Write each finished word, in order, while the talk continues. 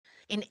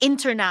in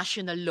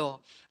international law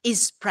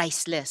is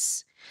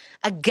priceless.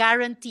 A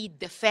guaranteed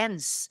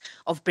defense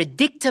of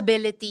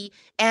predictability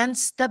and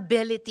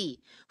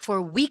stability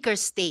for weaker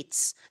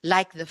states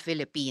like the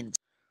Philippines.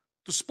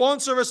 To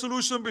sponsor a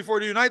resolution before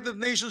the United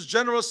Nations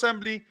General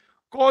Assembly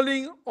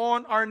calling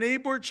on our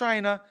neighbor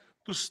China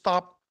to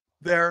stop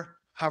their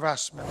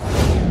harassment.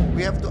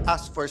 We have to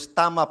ask first,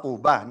 tama po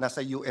ba na sa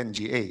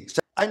UNGA?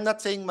 I'm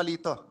not saying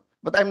malito,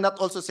 but I'm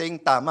not also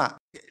saying tama.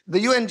 The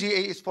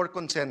UNGA is for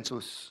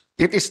consensus.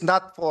 It is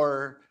not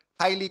for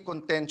highly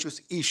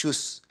contentious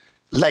issues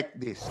like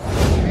this.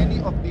 Many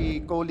of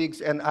the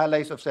colleagues and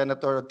allies of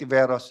Senator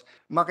Hontiveros,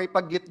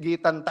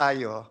 makipag-git-gitan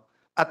tayo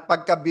at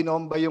pagka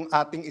binomba yung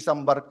ating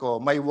isang barko,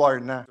 may war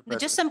na.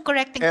 Just some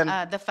correcting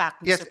the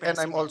fact, Mr. Yes, President. and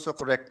I'm also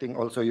correcting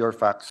also your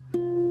facts.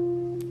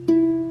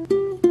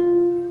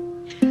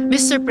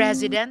 Mr.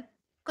 President,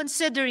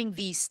 considering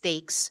these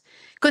stakes,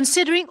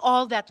 considering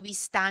all that we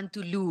stand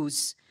to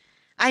lose,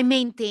 I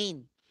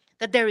maintain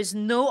that there is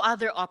no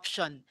other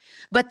option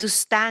but to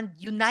stand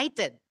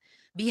united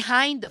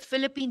behind the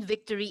Philippine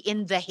victory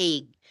in The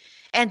Hague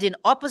and in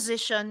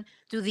opposition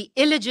to the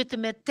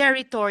illegitimate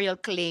territorial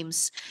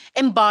claims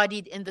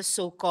embodied in the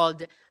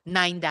so-called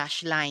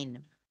 9-dash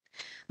line.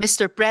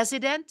 Mr.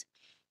 President,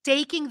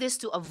 taking this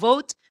to a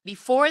vote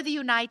before the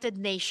United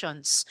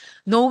Nations,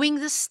 knowing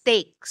the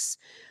stakes,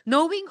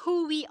 knowing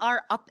who we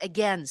are up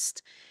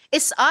against,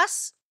 is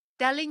us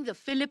telling the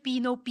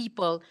Filipino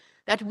people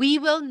that we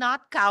will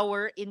not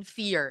cower in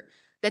fear,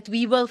 that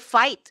we will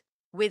fight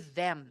with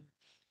them.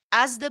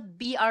 As the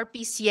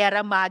BRP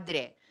Sierra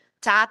Madre,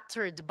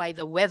 tattered by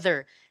the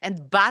weather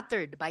and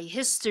battered by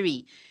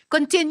history,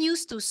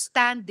 continues to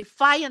stand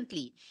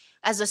defiantly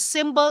as a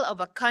symbol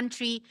of a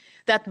country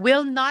that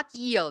will not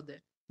yield,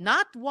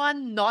 not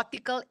 1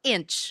 nautical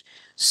inch,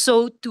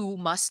 so too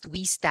must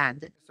we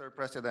stand. Mr.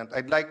 President,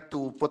 I'd like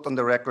to put on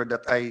the record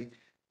that I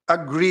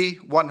agree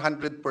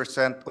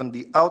 100% on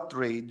the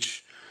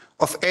outrage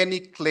of any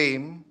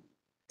claim,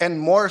 and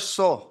more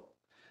so,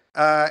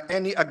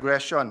 any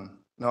aggression,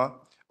 no,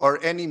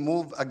 or any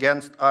move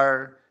against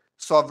our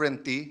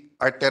sovereignty,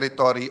 our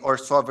territory, or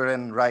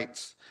sovereign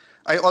rights.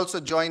 I also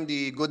join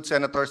the good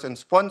senators and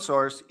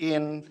sponsors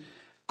in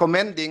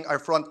commending our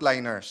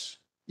frontliners.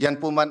 Yan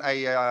po man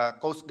ay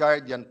Coast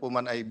Guard, yan po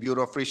man ay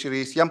Bureau of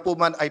Fisheries, yan po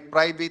man ay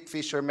private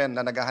fishermen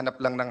na naghahanap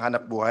lang ng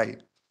hanap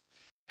buhay.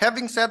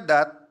 Having said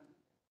that,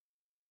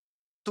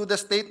 to the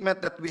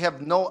statement that we have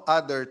no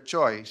other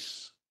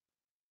choice,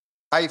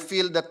 I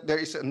feel that there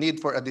is a need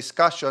for a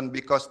discussion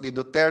because the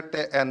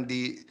Duterte and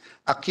the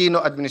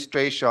Aquino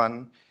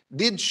administration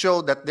did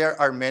show that there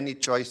are many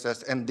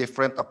choices and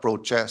different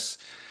approaches.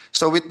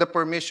 So with the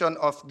permission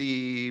of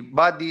the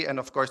body and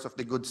of course of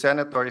the good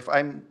senator, if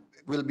I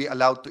will be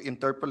allowed to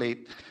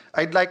interpolate,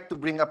 I'd like to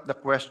bring up the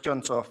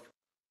questions of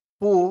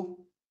who,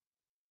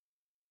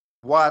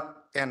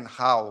 what, and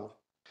how.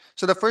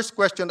 So the first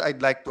question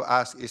I'd like to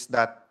ask is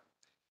that,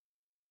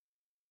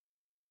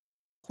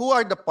 who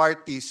are the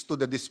parties to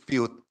the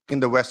dispute in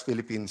the West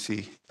Philippine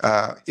Sea?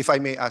 If I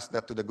may ask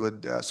that to the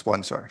good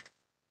sponsor.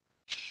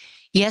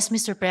 Yes,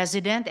 Mr.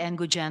 President and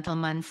good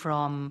gentlemen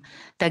from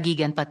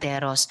Taguig and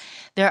Pateros.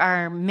 There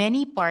are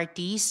many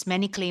parties,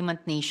 many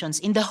claimant nations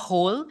in the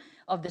whole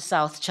of the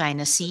South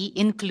China Sea,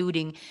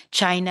 including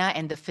China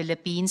and the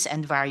Philippines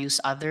and various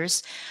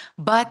others.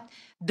 But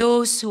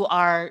those who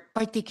are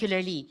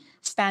particularly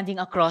standing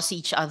across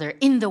each other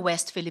in the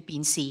West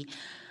Philippine Sea,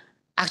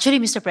 actually,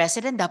 Mr.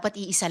 President, dapat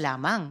iisa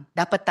lamang.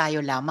 Dapat tayo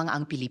lamang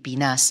ang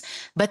Pilipinas.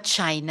 But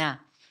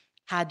China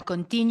had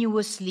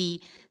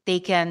continuously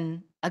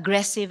taken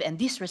aggressive and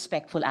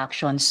disrespectful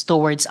actions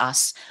towards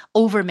us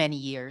over many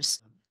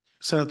years.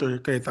 Senator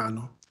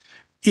Cayetano,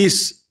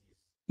 is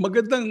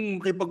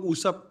magandang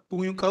makipag-usap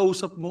kung yung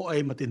kausap mo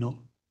ay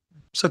matino.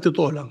 Sa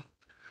totoo lang.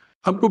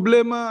 Ang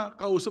problema,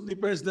 kausap ni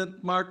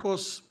President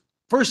Marcos,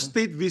 first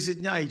state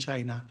visit niya ay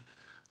China.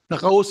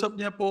 Nakausap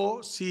niya po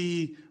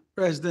si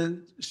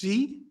President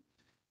Xi,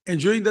 and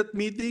during that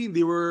meeting,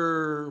 they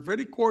were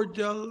very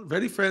cordial,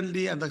 very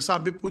friendly, and ang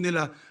sabi po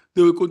nila,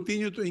 they will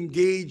continue to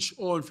engage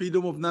on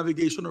freedom of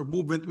navigation or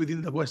movement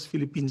within the West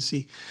Philippine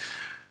Sea.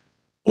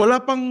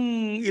 Wala pang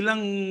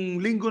ilang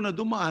linggo na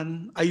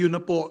dumaan, ayun na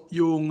po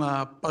yung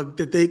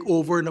pag-take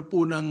over na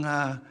po ng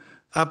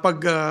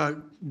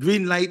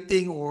green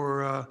lighting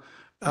or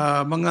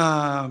mga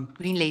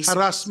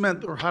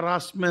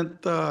harassment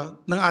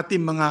ng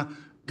ating mga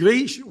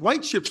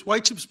white ships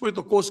po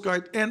ito, Coast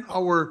Guard and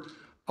our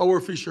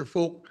fisher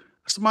folk.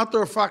 As a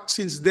matter of fact,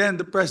 since then,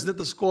 the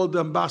President has called the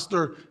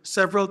ambassador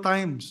several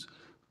times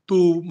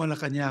to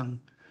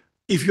Malacanang.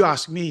 If you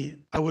ask me,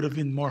 I would have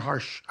been more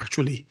harsh,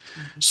 actually.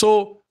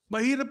 So,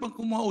 mahirap ang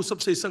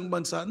kumausap sa isang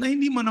bansa na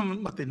hindi mo naman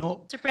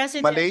matino. Mr.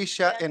 President,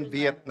 Malaysia and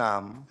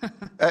Vietnam.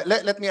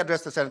 Let me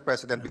address the Senate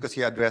President because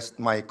he addressed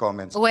my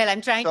comments. well,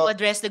 I'm trying to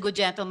address the good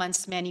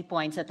gentleman's many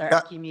points that are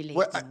accumulating.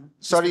 Well, Mr.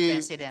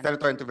 sorry, President.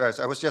 Senator Hontiveros,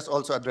 I was just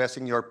also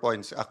addressing your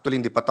points. Actually,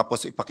 hindi pa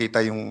tapos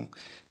ipakita yung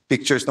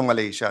pictures ng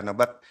Malaysia. No?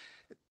 But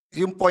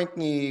yung point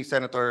ni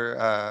Senate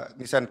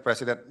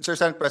President, Sir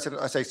Senate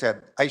President, as I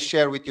said, I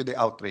share with you the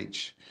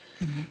outrage.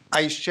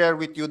 I share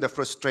with you the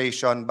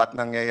frustration, ba't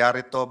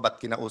nangyayari to,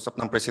 ba't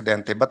kinausap ng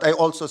Presidente. But I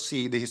also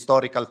see the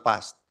historical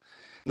past.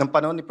 Ng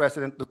panahon ni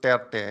President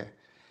Duterte,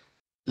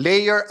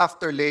 layer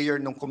after layer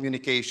ng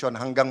communication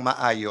hanggang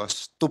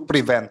maayos to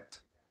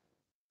prevent.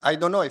 I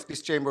don't know if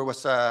this chamber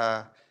was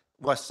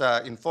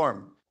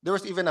informed. There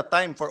was even a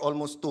time for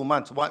almost 2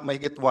 months,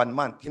 mahigit 1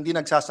 month, hindi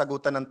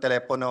nagsasagutan ng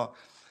telepono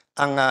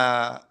ang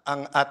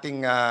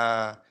ating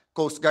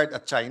Coast Guard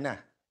at China.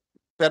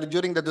 Pero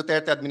during the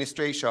Duterte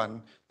administration,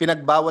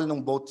 pinagbawal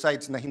ng both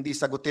sides na hindi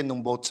sagutin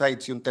ng both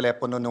sides yung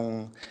telepono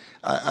ng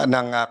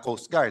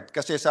Coast Guard.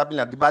 Kasi sabi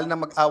nila, di ba na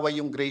mag-away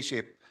yung gray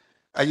ship,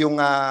 yung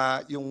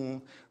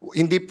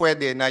hindi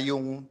pwede na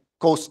yung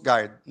Coast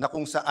Guard na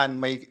kung saan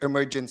may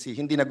emergency,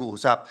 hindi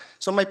nag-uusap.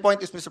 So my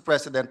point is, Mr.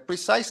 President,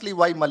 precisely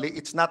why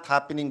it's not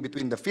happening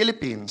between the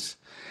Philippines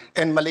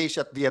and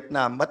Malaysia at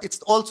Vietnam, but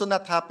it's also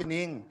not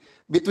happening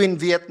between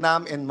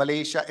Vietnam and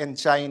Malaysia and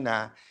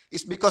China,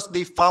 is because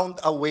they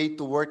found a way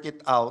to work it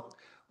out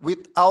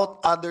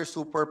without other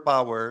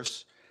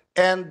superpowers,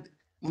 and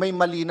may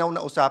malinaw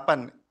na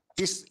usapan.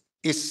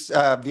 Is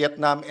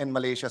Vietnam and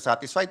Malaysia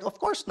satisfied? Of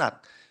course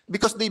not,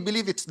 because they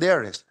believe it's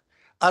theirs.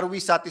 Are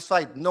we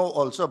satisfied? No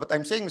also. But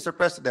I'm saying, Mr.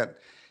 President,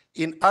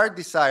 in our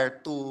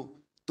desire to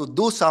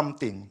do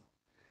something,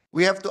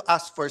 we have to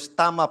ask first,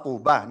 tama po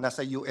ba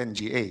nasa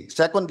UNGA?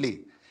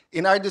 Secondly,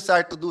 in our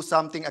desire to do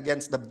something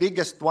against the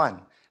biggest one,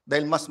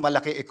 dahil mas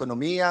malaki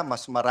ekonomiya,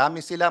 mas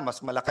marami sila,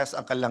 mas malakas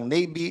ang kanilang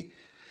Navy,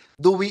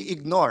 do we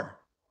ignore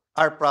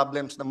our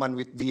problems naman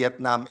with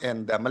Vietnam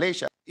and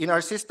Malaysia? In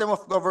our system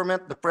of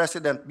government, the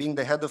President, being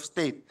the head of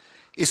state,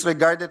 is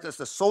regarded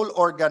as the sole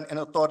organ and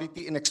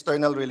authority in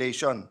external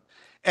relation,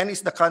 and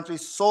is the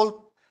country's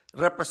sole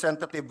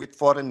representative with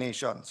foreign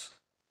nations.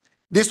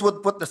 This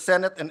would put the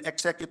Senate and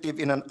executive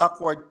in an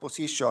awkward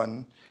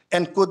position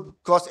and could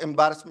cause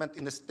embarrassment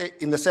in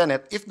the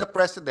Senate if the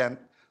President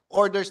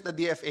orders the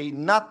DFA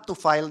not to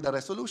file the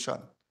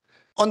resolution.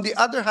 On the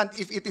other hand,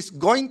 if it is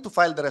going to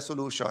file the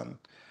resolution,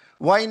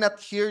 why not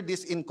hear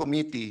this in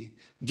committee,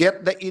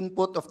 get the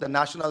input of the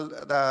National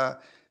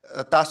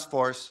Task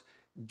Force,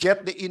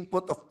 get the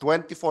input of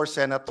 24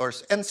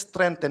 senators, and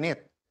strengthen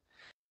it?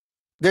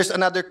 There's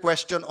another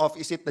question of,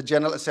 is it the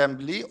General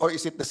Assembly or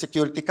is it the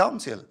Security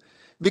Council?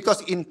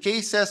 Because in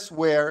cases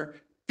where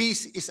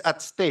peace is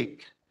at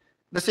stake,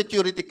 the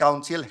Security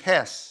Council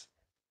has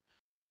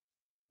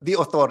the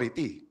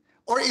authority.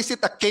 Or is it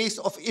a case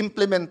of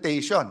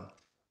implementation?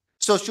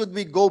 So should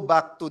we go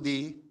back to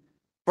the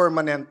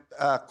permanent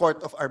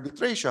court of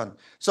arbitration?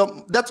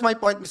 So that's my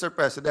point, Mr.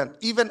 President.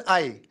 Even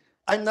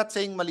I'm not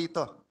saying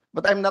malito,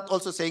 but I'm not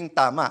also saying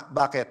tama.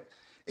 Bakit?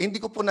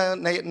 Hindi ko po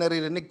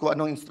naririnig kung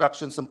anong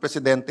instructions ng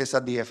Presidente sa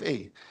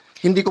DFA.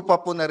 Hindi ko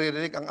pa po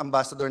naririnig ang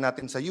ambassador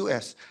natin sa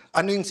US.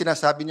 Ano yung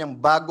sinasabi niyang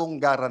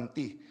bagong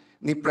guarantee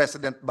ni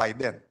President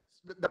Biden?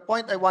 The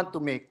point I want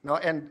to make,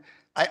 no, and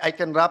I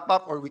can wrap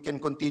up or we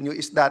can continue,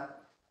 is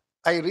that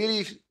I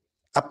really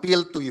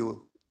appeal to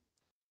you,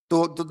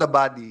 to the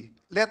body,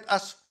 let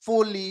us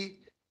fully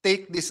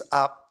take this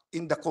up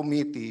in the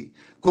committee.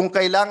 Kung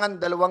kailangan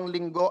 2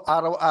 linggo,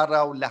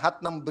 araw-araw, lahat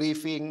ng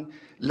briefing,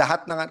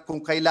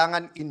 kung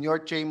kailangan in your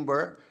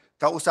chamber,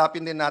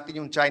 kausapin din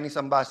natin yung Chinese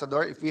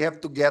ambassador, if we have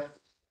to get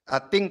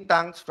think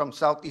tanks from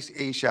Southeast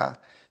Asia,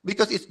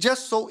 because it's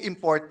just so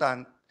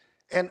important.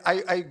 And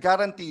I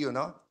guarantee you,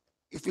 no,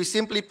 if we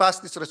simply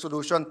pass this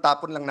resolution,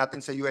 tapon lang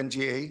natin sa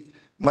UNGA,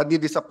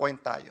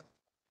 madi-disappoint tayo.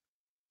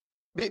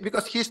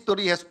 Because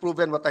history has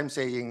proven what I'm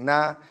saying,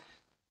 na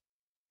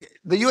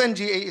the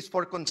UNGA is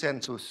for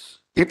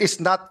consensus. It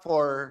is not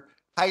for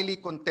highly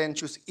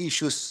contentious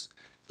issues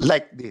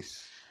like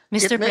this.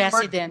 Mr. It may work,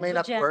 President, it may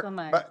not work,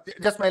 gentleman. but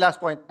just my last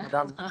point,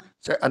 Madam.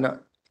 Sir,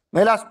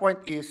 my last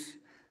point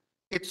is,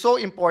 it's so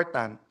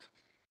important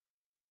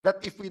that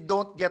if we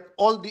don't get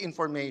all the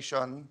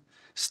information,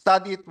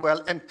 study it well,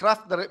 and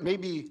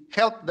maybe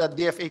help the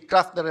DFA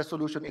craft the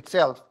resolution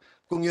itself,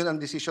 kung yun ang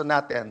decision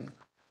natin,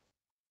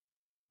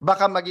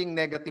 baka maging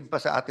negative pa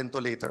sa atin to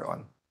later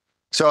on.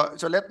 So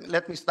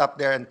let me stop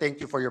there, and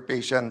thank you for your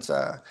patience,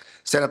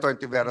 Senator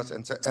Hontiveros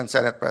and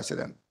Senate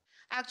President.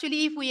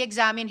 Actually, if we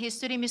examine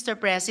history, Mr.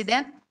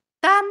 President,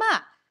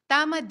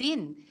 tama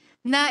din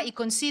na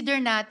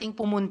i-consider nating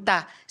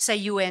pumunta sa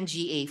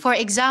UNGA. For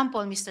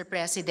example, Mr.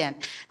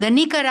 President, the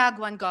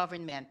Nicaraguan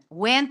government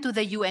went to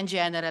the UN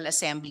General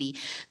Assembly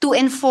to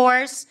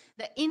enforce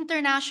the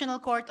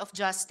International Court of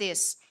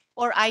Justice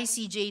or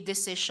ICJ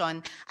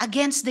decision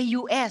against the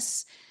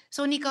US.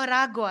 So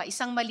Nicaragua,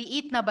 isang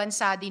maliit na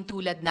bansa din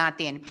tulad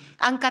natin,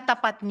 ang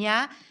katapat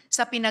niya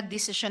sa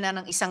pinagdesisyonan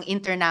ng isang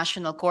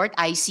international court,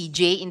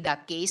 ICJ in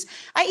that case,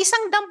 ay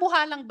isang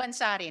dambuhalang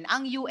bansa rin,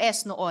 ang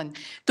US noon,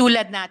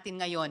 tulad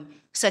natin ngayon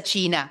sa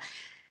China.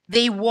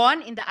 They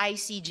won in the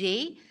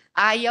ICJ,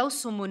 ayaw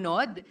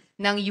sumunod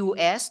ng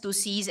US to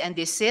cease and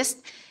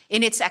desist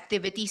in its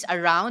activities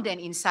around and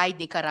inside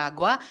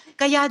Nicaragua,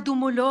 kaya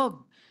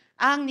dumulog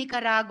ang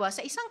Nicaragua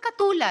sa isang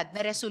katulad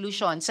na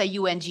resolusyon sa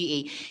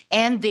UNGA,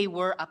 and they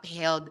were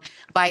upheld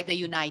by the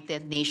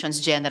United Nations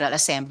General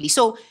Assembly.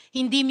 So,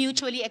 hindi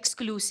mutually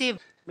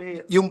exclusive.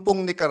 Yung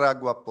pong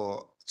Nicaragua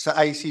po, sa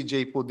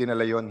ICJ po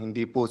dinala yon,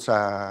 hindi po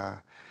sa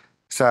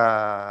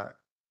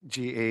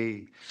GA.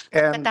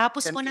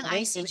 Katapos po ng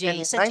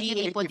ICJ, sa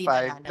GA po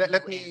dinala ng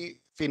let UN. me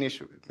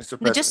finish, Mr.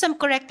 No, President. just I'm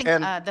correcting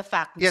And- the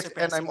fact, Mr. Yes, President.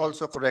 and I'm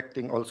also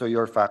correcting also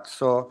your facts.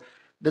 So,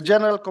 the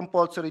general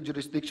compulsory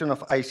jurisdiction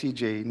of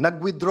ICJ,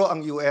 nag-withdraw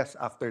ang US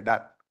after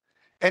that.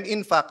 And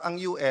in fact, ang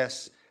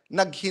US,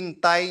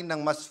 naghintay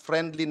ng mas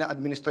friendly na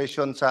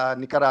administration sa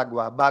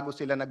Nicaragua bago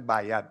sila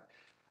nagbayad.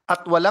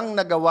 At walang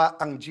nagawa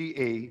ang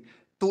GA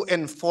to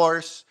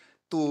enforce,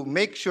 to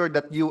make sure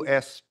that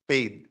US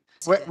paid.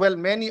 Well,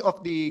 many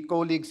of the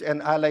colleagues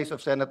and allies of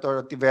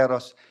Senator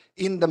Hontiveros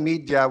in the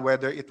media,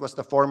 whether it was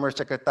the former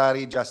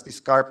Secretary, Justice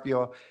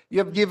Carpio,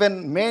 you have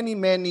given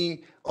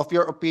many of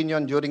your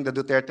opinion during the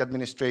Duterte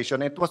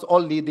administration. It was all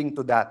leading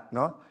to that,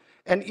 no?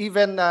 And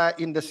even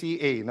in the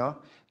CA,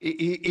 no?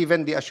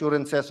 Even the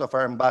assurances of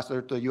our ambassador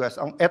to the US.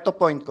 Ang eto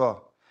point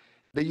ko,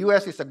 the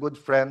US is a good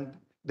friend.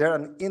 They're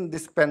an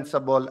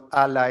indispensable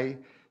ally.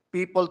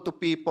 People to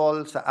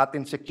people sa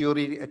ating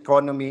security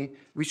economy,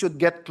 we should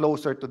get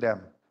closer to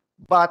them.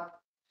 But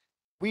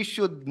we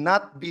should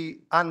not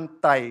be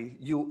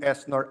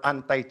anti-US nor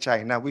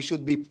anti-China. We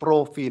should be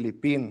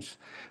pro-Philippines.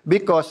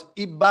 Because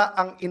iba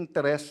ang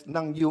interest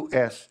ng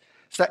US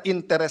sa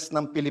interest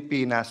ng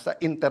Pilipinas, sa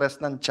interest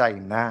ng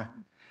China.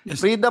 Yes.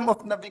 Freedom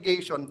of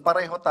navigation,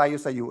 pareho tayo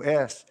sa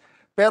US.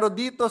 Pero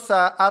dito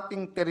sa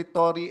ating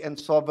territory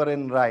and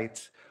sovereign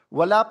rights,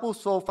 wala po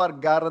so far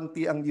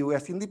guarantee ang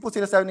US. Hindi po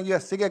sila sabi ng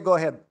US, sige, go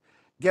ahead.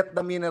 Get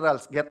the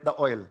minerals, get the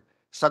oil.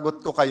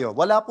 Sagot ko kayo.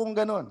 Wala pong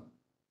ganun.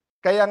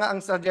 Kaya nga ang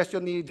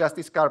suggestion ni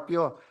Justice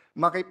Carpio,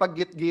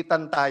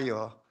 makipag-gitgitan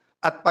tayo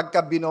at pagka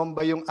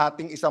binomba yung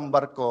ating isang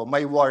barko,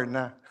 may war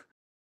na.